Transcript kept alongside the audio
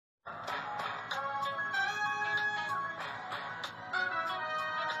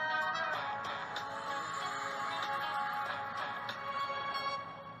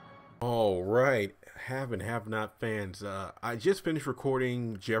Right, have and have not fans. I just finished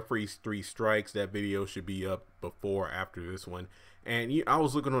recording Jeffrey's Three Strikes. That video should be up before or after this one. And I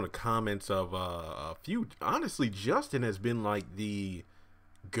was looking on the comments of a few. Honestly, Justin has been like the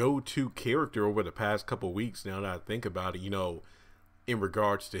go-to character over the past couple weeks. Now that I think about it, in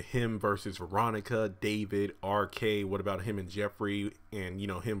regards to him versus Veronica, David, RK. What about him and Jeffrey, and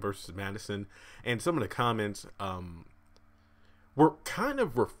him versus Madison? And some of the comments, were kind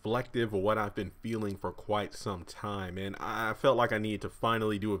of reflective of what I've been feeling for quite some time, and I felt like I needed to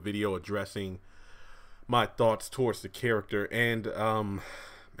finally do a video addressing my thoughts towards the character. And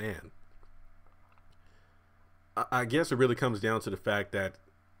man, I guess it really comes down to the fact that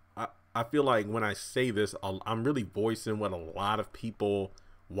I feel like when I say this, I'm really voicing what a lot of people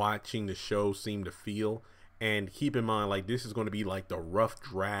watching the show seem to feel. And keep in mind, like, this is going to be like the rough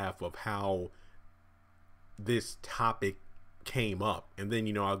draft of how this topic came up, and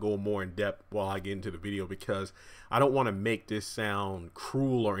then I'll go more in depth while I get into the video, because I don't want to make this sound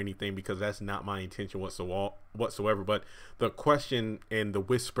cruel or anything, because that's not my intention whatsoever. But the question and the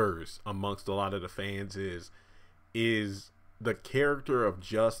whispers amongst a lot of the fans is the character of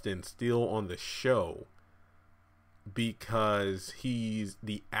Justin still on the show because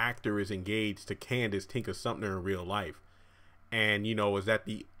the actor is engaged to Candace Tinker Sumner in real life? And is that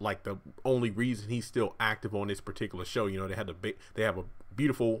the only reason he's still active on this particular show? They have a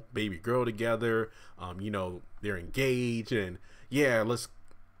beautiful baby girl together. They're engaged, and yeah, let's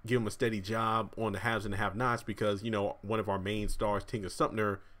give him a steady job on the haves and the have-nots, because one of our main stars, Tinka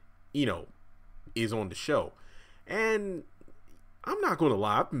Sumner, is on the show. And I'm not going to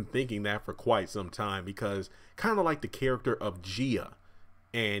lie, I've been thinking that for quite some time, because kind of like the character of Gia,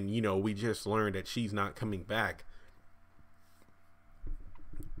 and we just learned that she's not coming back.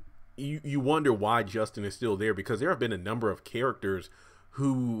 You wonder why Justin is still there, because there have been a number of characters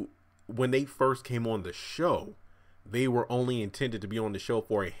who, when they first came on the show, they were only intended to be on the show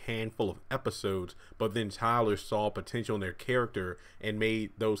for a handful of episodes, but then Tyler saw potential in their character and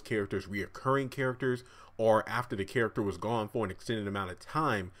made those characters reoccurring characters, or after the character was gone for an extended amount of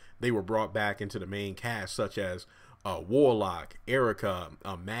time, they were brought back into the main cast, such as Warlock, Erica,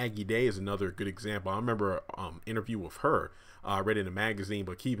 Maggie Day is another good example. I remember interview with her. I read in a magazine,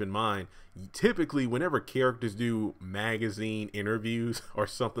 but keep in mind, typically whenever characters do magazine interviews or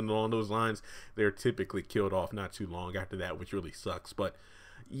something along those lines, they're typically killed off not too long after that, which really sucks. But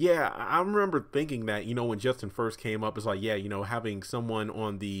yeah, I remember thinking that, when Justin first came up, it's like, yeah, having someone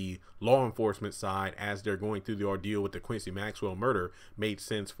on the law enforcement side as they're going through the ordeal with the Quincy Maxwell murder made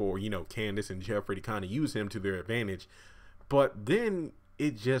sense for, Candace and Jeffrey to kind of use him to their advantage. But then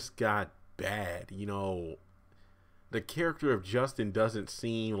it just got bad. The character of Justin doesn't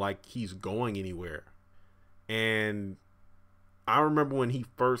seem like he's going anywhere. And I remember when he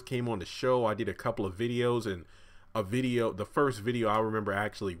first came on the show, I did a couple of videos, and the first video I remember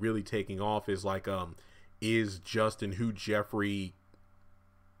actually really taking off is like, is Justin who Jeffrey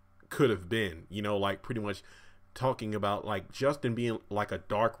could have been? Like pretty much talking about like Justin being like a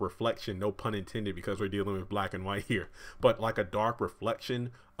dark reflection, no pun intended, because we're dealing with black and white here, but like a dark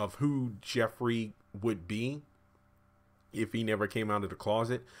reflection of who Jeffrey would be if he never came out of the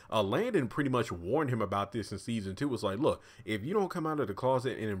closet. Landon pretty much warned him about this in season 2. It was like, look, if you don't come out of the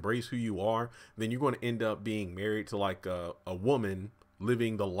closet and embrace who you are, then you're going to end up being married to like a woman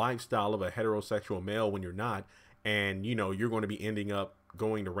living the lifestyle of a heterosexual male when you're not. And, you're going to be ending up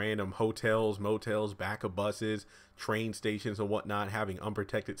going to random hotels, motels, back of buses, train stations and whatnot, having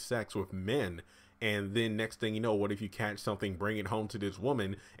unprotected sex with men. And then next thing you know, what if you catch something, bring it home to this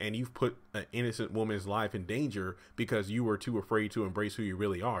woman, and you've put an innocent woman's life in danger because you were too afraid to embrace who you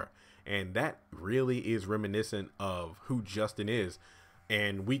really are? And that really is reminiscent of who Justin is.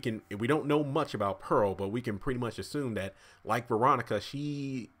 And we don't know much about Pearl, but we can pretty much assume that, like Veronica,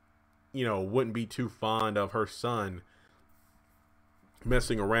 she, wouldn't be too fond of her son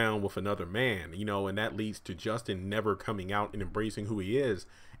messing around with another man, and that leads to Justin never coming out and embracing who he is.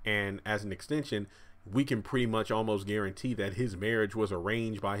 And as an extension, we can pretty much almost guarantee that his marriage was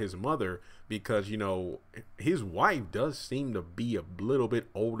arranged by his mother, because his wife does seem to be a little bit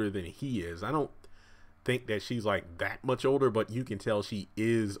older than he is. I don't think that she's like that much older, but you can tell she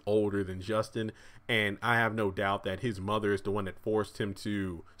is older than Justin. And I have no doubt that his mother is the one that forced him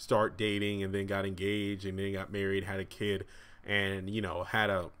to start dating, and then got engaged, and then got married, had a kid, and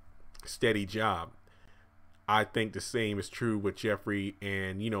had a steady job. I think the same is true with Jeffrey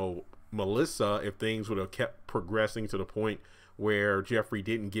and Melissa. If things would have kept progressing to the point where Jeffrey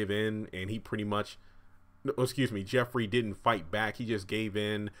didn't give in, and he pretty much, Jeffrey didn't fight back, he just gave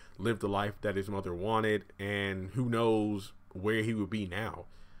in, lived the life that his mother wanted, and who knows where he would be now.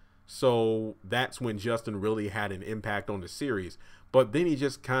 So that's when Justin really had an impact on the series. But then he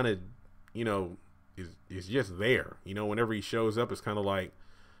just kind of, you know, is just there. You know, whenever he shows up, it's kind of like,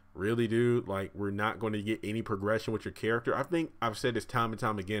 really, dude? Like, we're not going to get any progression with your character. I think I've said this time and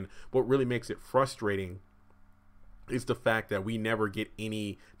time again. What really makes it frustrating is the fact that we never get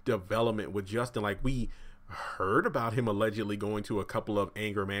any development with Justin. Like, we heard about him allegedly going to a couple of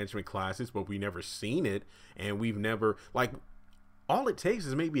anger management classes, but we never seen it. And we've never, like, all it takes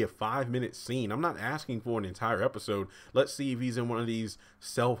is maybe a 5-minute scene. I'm not asking for an entire episode. Let's see if he's in one of these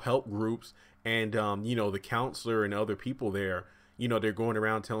self-help groups and, you know, the counselor and other people there, you know, they're going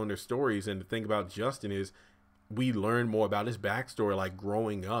around telling their stories. And the thing about Justin is we learn more about his backstory. Like,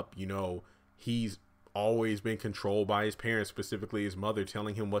 growing up, you know, he's always been controlled by his parents, specifically his mother,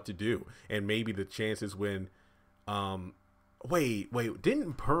 telling him what to do. And maybe the chances when, wait,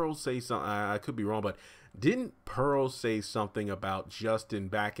 didn't Pearl say something? I could be wrong, but didn't Pearl say something about Justin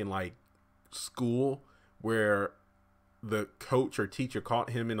back in like school where the coach or teacher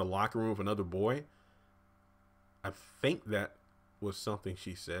caught him in the locker room with another boy? I think that was something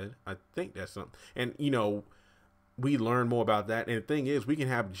she said. I think that's something. And, you know, we learn more about that. And the thing is, we can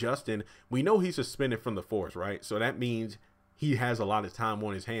have Justin. We know he's suspended from the force, right? So that means he has a lot of time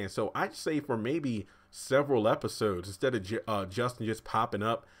on his hands. So I'd say for maybe several episodes, instead of Justin just popping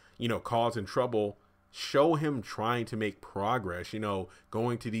up, you know, causing trouble, show him trying to make progress, you know,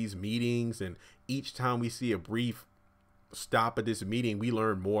 going to these meetings. And each time we see a brief stop at this meeting, we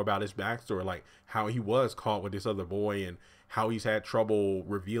learn more about his backstory, like how he was caught with this other boy and how he's had trouble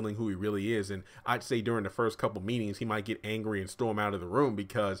revealing who he really is. And I'd say during the first couple meetings, he might get angry and storm out of the room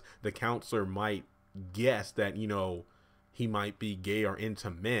because the counselor might guess that, you know, he might be gay or into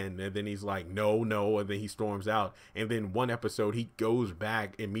men. And then he's like, no. And then he storms out. And then one episode, he goes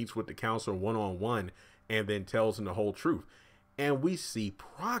back and meets with the counselor one-on-one and then tells him the whole truth. And we see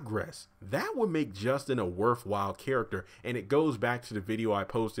progress. That would make Justin a worthwhile character. And it goes back to the video I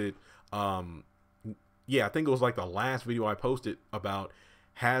posted. Yeah, I think it was like the last video I posted about,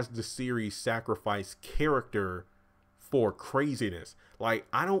 has the series sacrificed character for craziness? Like,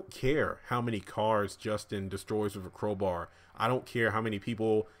 I don't care how many cars Justin destroys with a crowbar. I don't care how many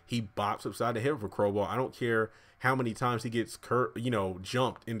people he bops upside the head with a crowbar. I don't care how many times he gets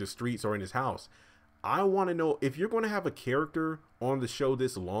jumped in the streets or in his house. I want to know, if you're going to have a character on the show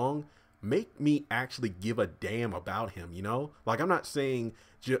this long, make me actually give a damn about him, you know? Like, I'm not saying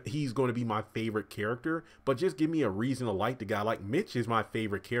he's going to be my favorite character, but just give me a reason to like the guy. Like, Mitch is my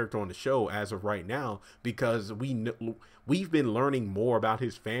favorite character on the show as of right now, because we've been learning more about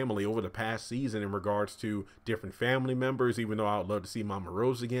his family over the past season in regards to different family members, even though I would love to see Mama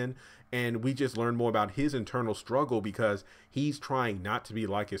Rose again. And we just learned more about his internal struggle because he's trying not to be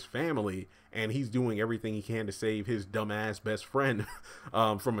like his family, and he's doing everything he can to save his dumbass best friend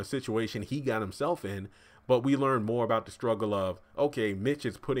from a situation he got himself in. But we learn more about the struggle of, okay, Mitch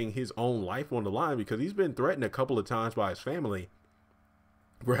is putting his own life on the line because he's been threatened a couple of times by his family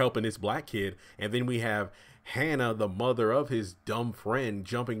for helping this black kid. And then we have Hannah, the mother of his dumb friend,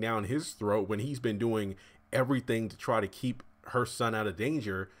 jumping down his throat when he's been doing everything to try to keep her son out of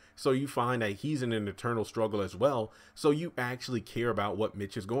danger. So you find that he's in an eternal struggle as well. So you actually care about what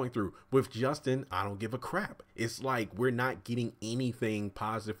Mitch is going through. With Justin, I don't give a crap. It's like we're not getting anything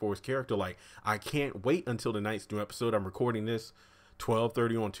positive for his character. Like, I can't wait until tonight's new episode. I'm recording this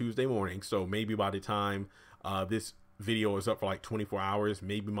 12:30 on Tuesday morning. So maybe by the time this video is up for like 24 hours,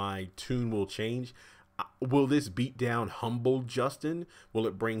 maybe my tune will change. Will this beat down humble Justin? Will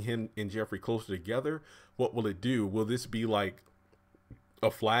it bring him and Jeffrey closer together? What will it do? Will this be like a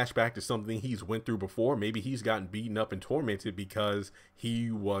flashback to something he's went through before? Maybe he's gotten beaten up and tormented because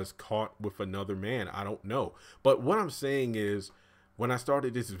he was caught with another man. I don't know. But what I'm saying is, when I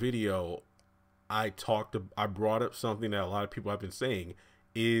started this video, I brought up something that a lot of people have been saying.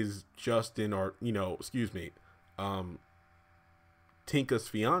 Is Justin, or, Tinka's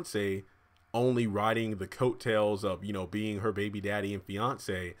fiance, only riding the coattails of, being her baby daddy and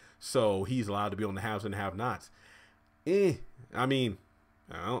fiance, so he's allowed to be on the haves and have-nots? I mean,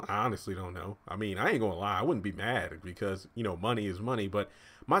 I honestly don't know. I mean, I ain't gonna lie, I wouldn't be mad because, money is money. But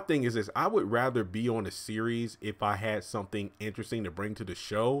my thing is this: I would rather be on a series if I had something interesting to bring to the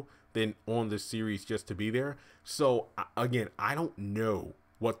show than on the series just to be there. So again, I don't know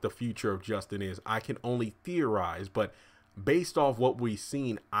what the future of Justin is. I can only theorize, but based off what we've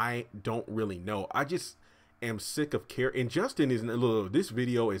seen, I don't really know. I just am sick of care. And Justin isn't. This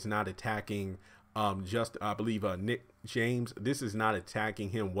video is not attacking I believe Nick James. This is not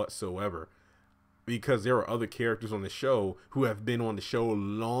attacking him whatsoever, because there are other characters on the show who have been on the show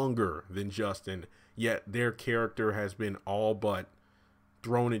longer than Justin, yet their character has been all but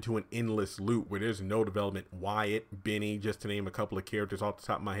thrown into an endless loop where there's no development. Wyatt, Benny, just to name a couple of characters off the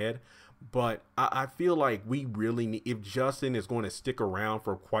top of my head. But I feel like we really need, if Justin is going to stick around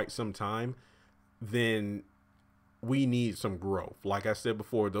for quite some time, then we need some growth. Like I said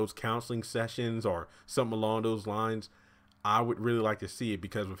before, those counseling sessions or something along those lines, I would really like to see it,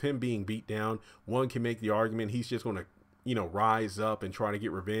 because with him being beat down, one can make the argument he's just going to, you know, rise up and try to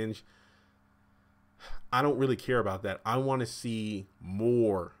get revenge. I don't really care about that. I want to see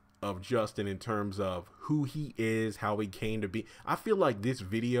more of Justin in terms of who he is, how he came to be. I feel like this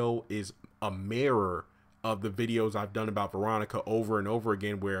video is a mirror of the videos I've done about Veronica over and over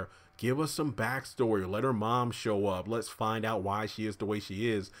again, where give us some backstory, let her mom show up, let's find out why she is the way she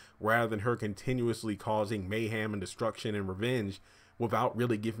is, rather than her continuously causing mayhem and destruction and revenge without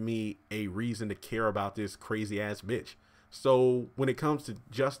really giving me a reason to care about this crazy ass bitch. So when it comes to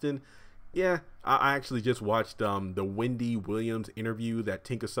Justin, yeah, I actually just watched the Wendy Williams interview that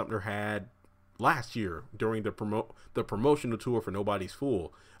Tinka Sumter had last year during the promotional tour for Nobody's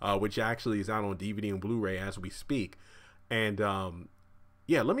Fool, which actually is out on DVD and Blu-ray as we speak. And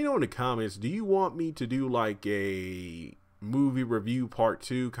yeah, let me know in the comments, do you want me to do like a movie review part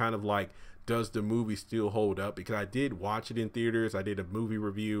 2, kind of like, does the movie still hold up? Because I did watch it in theaters, I did a movie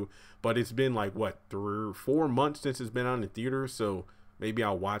review, but it's been like what, 3 or 4 months since it's been out in theaters, so maybe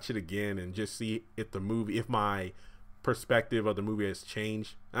I'll watch it again and just see if the movie, if my perspective of the movie has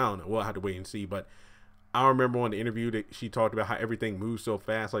changed. I don't know, we'll have to wait and see. But I remember on the interview that she talked about how everything moves so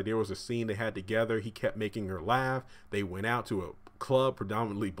fast. Like there was a scene they had together, he kept making her laugh, they went out to a club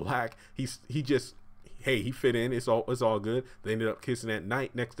predominantly black, he just, hey, he fit in, it's all good. They ended up kissing that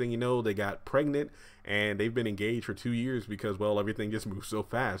night. Next thing you know, they got pregnant, and they've been engaged for 2 years because, well, everything just moves so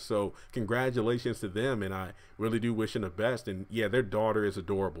fast. So congratulations to them, and I really do wish them the best. And yeah, their daughter is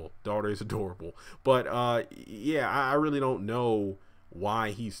adorable. But yeah, I really don't know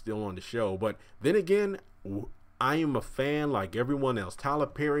why he's still on the show. But then again, I am a fan like everyone else. Tyler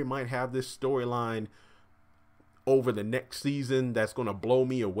Perry might have this storyline over the next season that's going to blow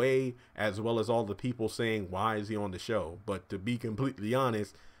me away, as well as all the people saying, why is he on the show? But to be completely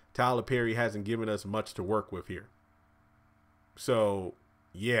honest, Tyler Perry hasn't given us much to work with here. So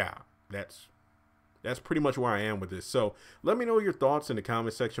yeah, that's pretty much where I am with this. So let me know your thoughts in the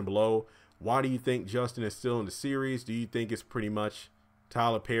comment section below. Why do you think Justin is still in the series? Do you think it's pretty much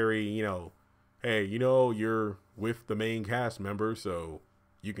Tyler Perry, you know, hey, you know, you're with the main cast member, so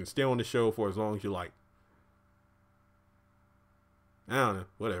you can stay on the show for as long as you like? I don't know,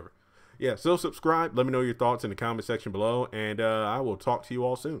 whatever. Yeah, so subscribe. Let me know your thoughts in the comment section below, and I will talk to you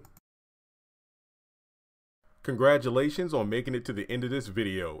all soon. Congratulations on making it to the end of this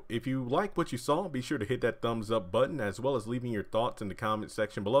video. If you like what you saw, be sure to hit that thumbs up button, as well as leaving your thoughts in the comment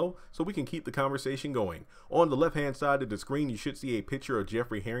section below so we can keep the conversation going. On the left hand side of the screen, you should see a picture of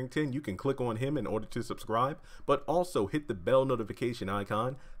Jeffrey Harrington. You can click on him in order to subscribe, but also hit the bell notification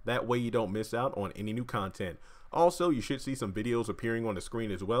icon. That way you don't miss out on any new content. Also, you should see some videos appearing on the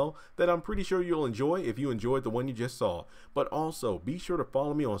screen as well that I'm pretty sure you'll enjoy if you enjoyed the one you just saw. But also, be sure to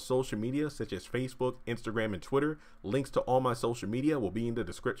follow me on social media such as Facebook, Instagram, and Twitter. Links to all my social media will be in the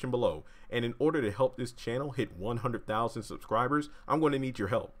description below. And in order to help this channel hit 100,000 subscribers, I'm going to need your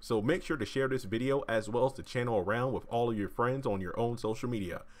help. So make sure to share this video as well as the channel around with all of your friends on your own social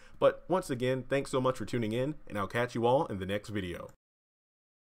media. But once again, thanks so much for tuning in, and I'll catch you all in the next video.